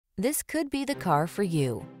This could be the car for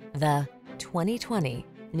you. The 2020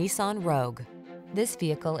 Nissan Rogue. This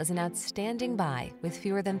vehicle is an outstanding buy with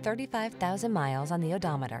fewer than 35,000 miles on the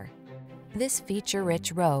odometer. This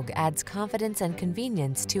feature-rich Rogue adds confidence and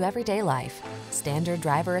convenience to everyday life. Standard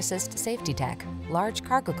driver assist safety tech, large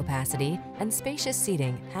cargo capacity, and spacious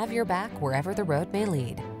seating have your back wherever the road may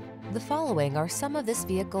lead. The following are some of this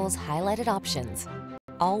vehicle's highlighted options: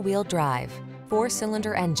 all-wheel drive,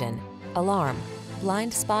 4-cylinder engine, alarm,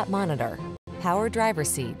 blind spot monitor, power driver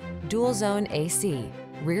seat, dual zone AC,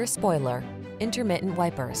 rear spoiler, intermittent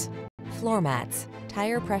wipers, floor mats,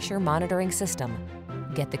 tire pressure monitoring system.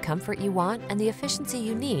 Get the comfort you want and the efficiency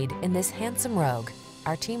you need in this handsome Rogue.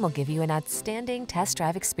 Our team will give you an outstanding test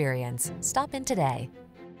drive experience. Stop in today.